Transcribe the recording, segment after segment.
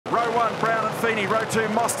row 1, Brown and Feeney. Row 2,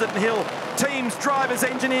 Mostert and Hill. Teams, drivers,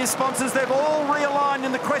 engineers, sponsors, they've all realigned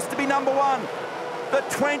in the quest to be number 1. The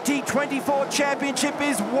 2024 championship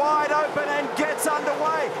is wide open and gets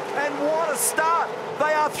underway. And what a start.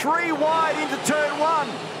 They are 3 wide into turn 1.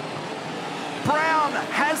 Brown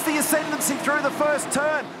has the ascendancy through the first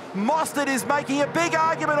turn. Mostert is making a big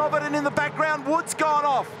argument of it, and in the background, Wood's gone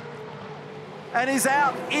off and is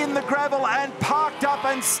out in the gravel and parked up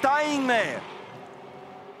and staying there.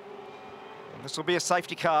 This will be a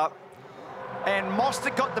safety car. And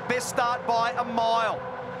Mostert got the best start by a mile.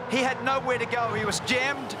 He had nowhere to go. He was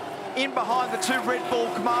jammed in behind the 2 Red Bull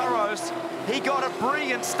Camaros. He got a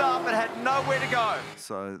brilliant start but had nowhere to go.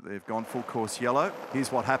 So they've gone full course yellow.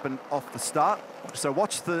 Here's what happened off the start. So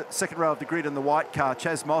watch the second row of the grid in the white car.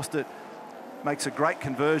 Chaz Mostert makes a great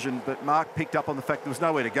conversion, but Mark picked up on the fact there was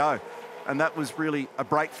nowhere to go. And that was really a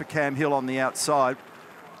break for Cam Hill on the outside.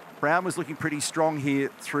 Brown was looking pretty strong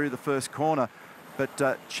here through the first corner, but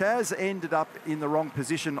Chaz ended up in the wrong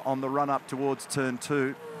position on the run up towards turn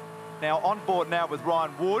 2. Now on board now with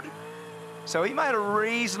Ryan Wood. So he made a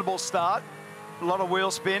reasonable start. A lot of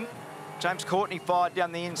wheel spin. James Courtney fired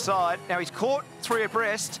down the inside. Now he's caught 3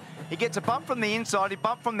 abreast. He gets a bump from the inside. He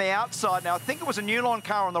bumped from the outside. Now I think it was a Newline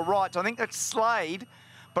car on the right. So I think that's Slade,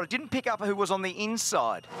 but it didn't pick up who was on the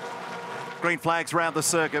inside. Green flags round the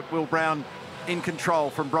circuit. Will Brown in control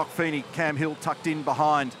from Brock Feeney. Cam Hill tucked in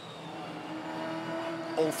behind.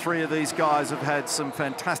 All 3 of these guys have had some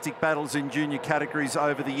fantastic battles in junior categories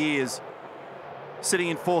over the years. Sitting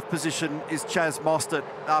in 4th position is Chaz Mostert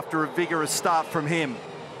after a vigorous start from him.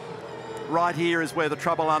 Right here is where the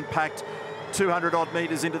trouble unpacked, 200 odd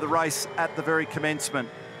metres into the race at the very commencement.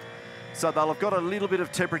 So they'll have got a little bit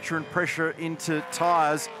of temperature and pressure into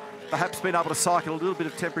tyres, perhaps been able to cycle a little bit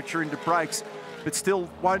of temperature into brakes, but still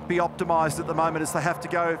won't be optimised at the moment as they have to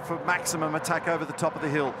go for maximum attack over the top of the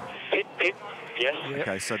hill. Pit. Yes.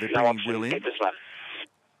 Okay, so they're bringing Will in.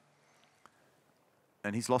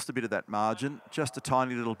 And he's lost a bit of that margin, just a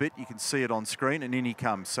tiny little bit. You can see it on screen, and in he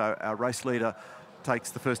comes. So our race leader takes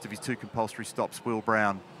the first of his 2 compulsory stops, Will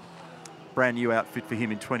Brown. Brand new outfit for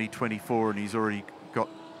him in 2024, and he's already got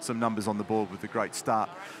some numbers on the board with a great start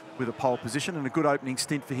with a pole position and a good opening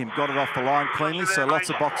stint for him. Got it off the line cleanly, so lots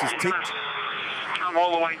of boxes ticked. Come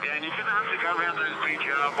all the way down. You're going to have to go around those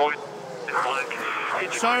BGR boys.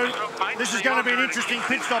 So this is going to be an interesting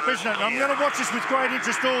pit stop, isn't it? I'm going to watch this with great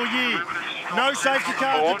interest all year. No safety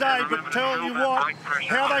car today, but tell you what,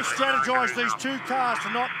 how they strategise these 2 cars to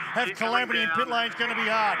not have calamity in pit lane is going to be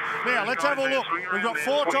hard. Now, let's have a look. We've got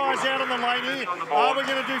 4 tyres out on the lane here. Are we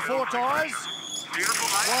going to do 4 tyres?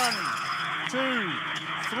 1, 2,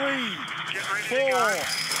 3, 4,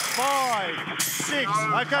 5, 6.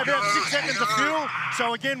 Okay, about 6 seconds of fuel.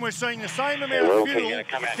 So again, we're seeing the same amount of fuel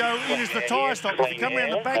go in as the tyre stop. If you come around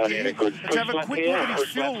the back here, let's have a quick look at his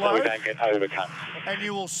fuel load. And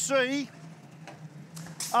you will see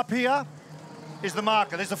up here is the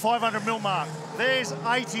marker. There's the 500 mil mark. There's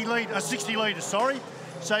 60 litres, sorry.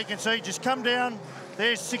 So you can see, just come down.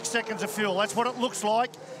 There's 6 seconds of fuel. That's what it looks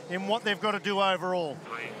like in what they've got to do overall.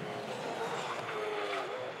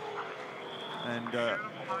 And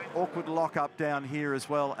awkward lock-up down here as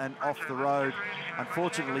well and off the road,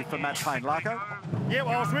 unfortunately for Matt Payne. Larko? Yeah,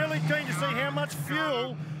 well, I was really keen to see how much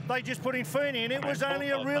fuel they just put in Feeney, and it was only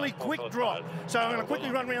a really quick drop. So I'm going to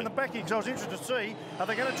quickly run around the back here because I was interested to see, are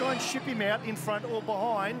they going to try and ship him out in front or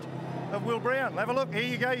behind of Will Brown? Have a look. Here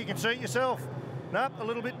you go. You can see it yourself. Nope, a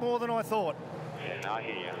little bit more than I thought. Yeah, I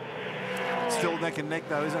hear you. Still neck and neck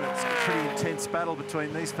though, isn't it? It's a pretty intense battle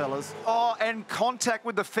between these fellas. Oh, and contact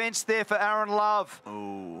with the fence there for Aaron Love.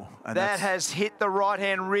 Oh, that has hit the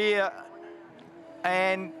right-hand rear,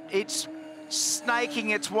 and it's snaking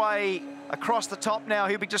its way across the top now.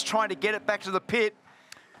 He'll be just trying to get it back to the pit.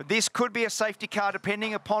 But this could be a safety car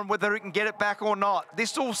depending upon whether he can get it back or not.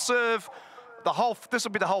 This will serve the whole, this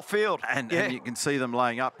will be the whole field. And you can see them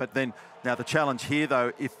laying up. But then, now the challenge here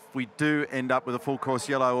though, if we do end up with a full course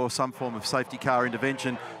yellow or some form of safety car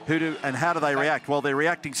intervention, how do they react? Well, they're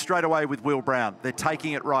reacting straight away with Will Brown. They're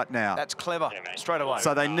taking it right now. That's clever, straight away.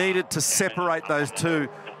 So they needed to separate those 2,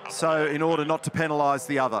 so in order not to penalise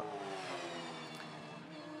the other.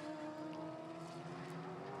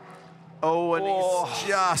 Oh, and he's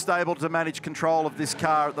just able to manage control of this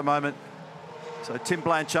car at the moment. So Tim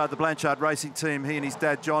Blanchard, the Blanchard Racing Team, he and his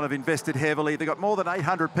dad John have invested heavily. They've got more than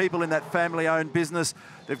 800 people in that family-owned business.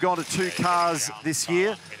 They've gone to 2 cars this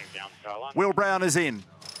year. Will Brown is in.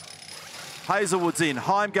 Hazelwood's in.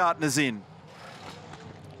 Heimgartner's in.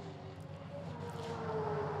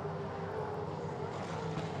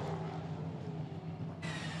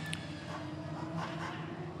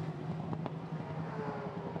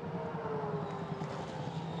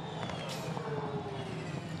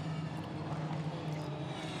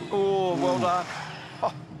 done.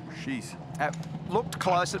 Oh, jeez. it looked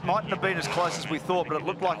close. It mightn't have been as close as we thought, but it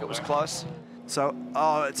looked like it was close. So,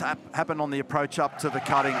 it's happened on the approach up to the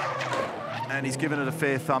cutting, and he's given it a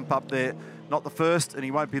fair thump up there. Not the first, and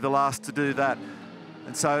he won't be the last to do that.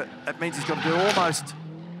 And so it means he's got to do almost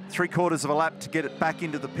 3/4 of a lap to get it back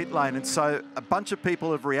into the pit lane. And so a bunch of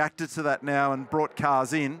people have reacted to that now and brought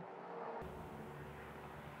cars in.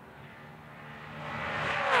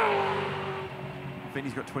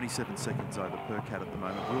 Feeney's got 27 seconds over Percat at the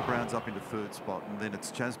moment. Will Brown's up into 3rd spot, and then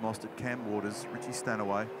it's Chaz Mostert, Cam Waters, Richie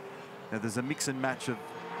Stanaway. Now there's a mix and match of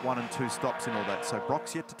 1 and 2 stops in all that. So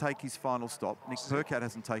Brock's yet to take his final stop. Nick Percat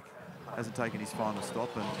hasn't taken his final stop,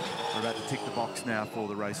 and we're about to tick the box now for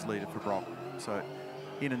the race leader for Brock. So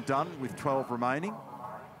in and done with 12 remaining.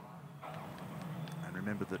 And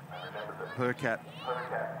remember that Percat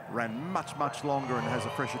ran much, much longer and has a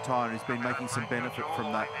fresher tyre, and he's been making some benefit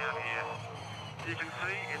from that. You can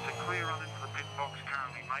see it's a clear run into the pit box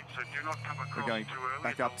currently, mate, so do not come across We're going too early.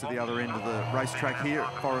 back up to the other end of the racetrack here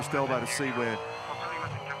at Forest Elbow to see where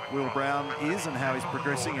Will Brown is and how he's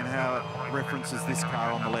progressing and how it references this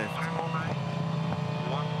car on the left.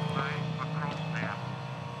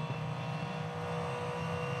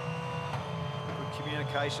 Good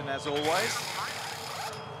communication as always.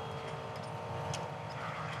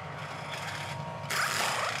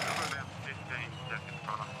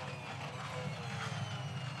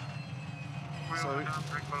 So,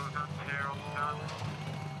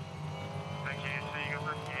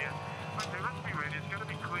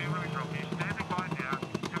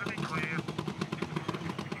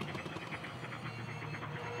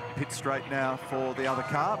 pit straight now for the other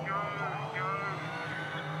car.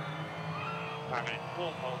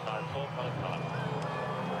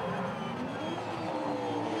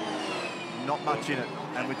 Not much in it,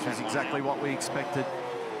 and which is exactly what we expected.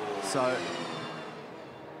 So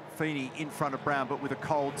Feeney in front of Brown, but with a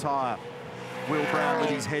cold tyre. Will Brown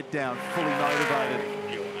with his head down, fully motivated.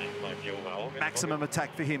 Maximum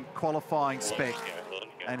attack for him, qualifying spec.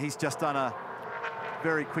 And he's just done a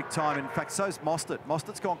very quick time. In fact, so's Mostert.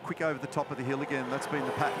 Mostert's gone quick over the top of the hill again. That's been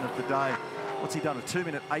the pattern of the day. What's he done? A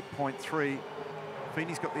 2-minute 8.3.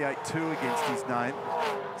 Feeney's got the 8.2 against his name.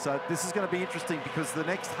 So this is going to be interesting because the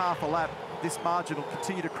next half a lap, this margin will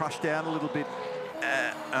continue to crush down a little bit.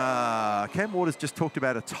 Cam Waters just talked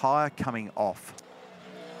about a tyre coming off.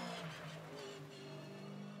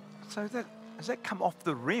 So has that come off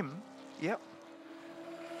the rim? Yep.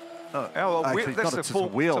 Oh, well, actually, that's it's a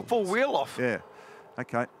wheel. It's a full wheel off. Yeah.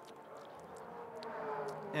 Okay.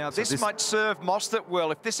 Now, so this might serve Mostert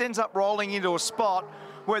well. If this ends up rolling into a spot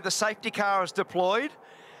where the safety car is deployed,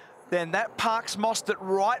 then that parks Mostert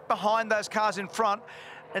right behind those cars in front,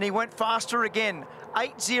 and he went faster again.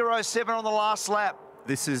 8.07 on the last lap.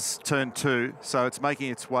 This is turn 2, so it's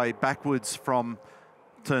making its way backwards from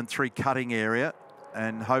turn 3 cutting area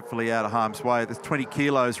and hopefully out of harm's way. There's 20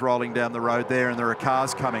 kilos rolling down the road there, and there are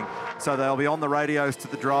cars coming. So they'll be on the radios to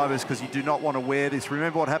the drivers because you do not want to wear this.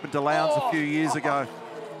 Remember what happened to Lowndes a few years ago.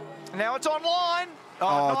 Now it's online.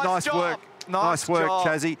 Oh, nice job. work. Nice work,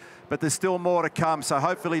 Chazzy. But there's still more to come. So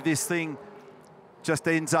hopefully this thing just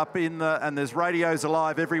ends up in the, and there's radios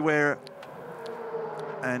alive everywhere.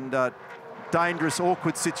 And dangerous,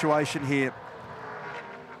 awkward situation here.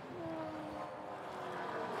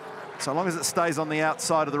 So long as it stays on the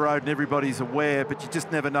outside of the road and everybody's aware, but you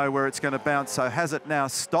just never know where it's going to bounce. So has it now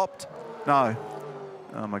stopped? No.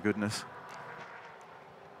 Oh, my goodness.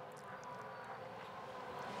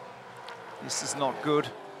 This is not good.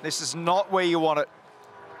 This is not where you want it.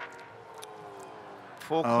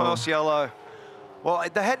 Full course yellow. Well,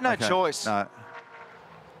 they had no choice. No.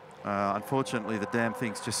 Unfortunately, the damn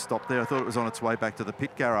thing's just stopped there. I thought it was on its way back to the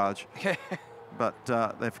pit garage. But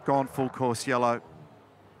they've gone full course yellow.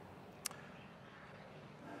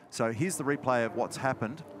 So here's the replay of what's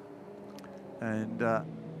happened. And yeah,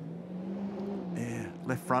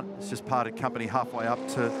 left front, it's just parted company halfway up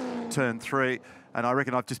to turn 3. And I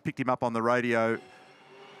reckon I've just picked him up on the radio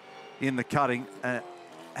in the cutting.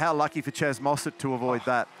 How lucky for Chaz Mostert to avoid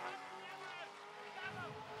that.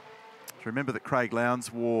 So remember that Craig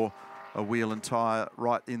Lowndes wore a wheel and tyre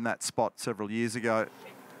right in that spot several years ago.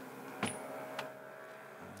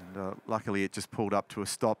 And luckily it just pulled up to a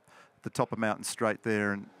stop at the top of Mountain Straight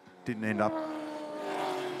there and didn't end up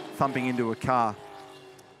thumping into a car.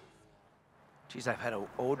 Geez, they've had an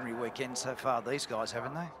ordinary weekend so far, these guys,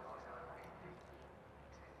 haven't they?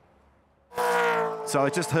 So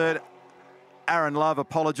I just heard Aaron Love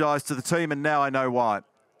apologise to the team, and now I know why.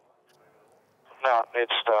 No,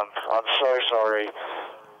 it's done. I'm so sorry.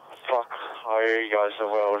 Fuck, I owe you guys the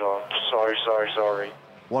world. I'm so sorry.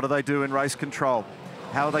 What do they do in race control?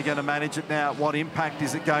 How are they going to manage it now? What impact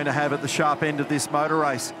is it going to have at the sharp end of this motor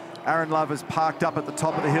race? Aaron Love is parked up at the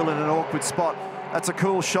top of the hill in an awkward spot. That's a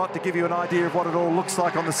cool shot to give you an idea of what it all looks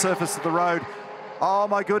like on the surface of the road. Oh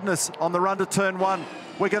my goodness, on the run to turn 1,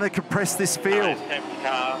 we're going to compress this field.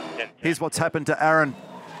 Here's what's happened to Aaron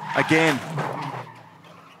again.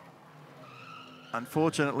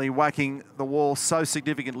 Unfortunately, whacking the wall so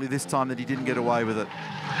significantly this time that he didn't get away with it.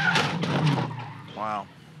 Wow.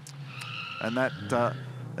 And that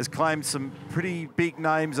has claimed some pretty big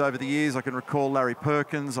names over the years. I can recall Larry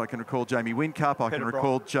Perkins, I can recall Jamie Whincup, I can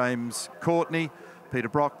recall James Courtney, Peter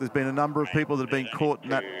Brock. There's been a number of people that have been caught in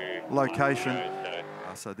that location.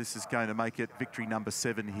 So this is going to make it victory number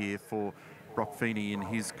 7 here for Brock Feeney in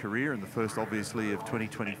his career, and the first obviously of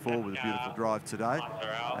 2024 with a beautiful drive today,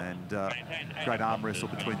 and great arm wrestle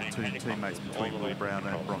between the two teammates, between Will Brown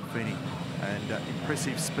and Brock Feeney, and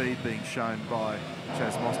impressive speed being shown by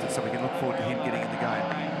Chaz Mostert, so we can look forward to him getting in the game.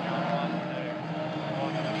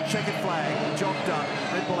 Checkered flag, job done.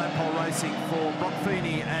 Red Bull Ampol Racing for Brock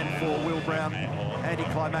Feeney and for Will Brown.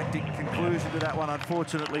 Anticlimactic conclusion to that one,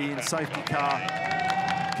 unfortunately, in safety car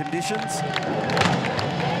conditions.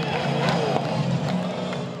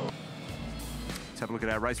 Let's have a look at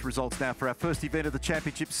our race results now for our first event of the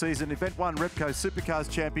championship season. Event 1, Repco Supercars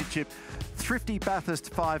Championship. Thrifty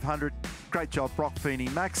Bathurst 500. Great job, Brock Feeney.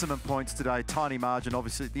 Maximum points today. Tiny margin,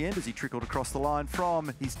 obviously, at the end as he trickled across the line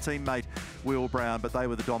from his teammate, Will Brown. But they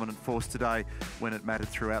were the dominant force today when it mattered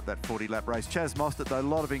throughout that 40-lap race. Chaz Mostert, though, a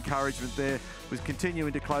lot of encouragement there, was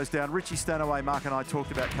continuing to close down. Richie Stanaway, Mark and I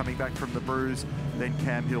talked about coming back from the bruise. Then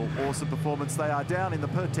Cam Hill, awesome performance. They are down in the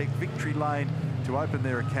Pertec victory lane to open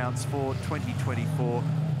their accounts for 2024.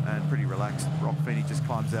 And pretty relaxed. Brock Feeney just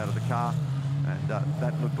climbs out of the car. And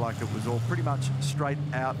that looked like it was all pretty much straight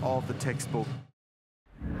out of the textbook.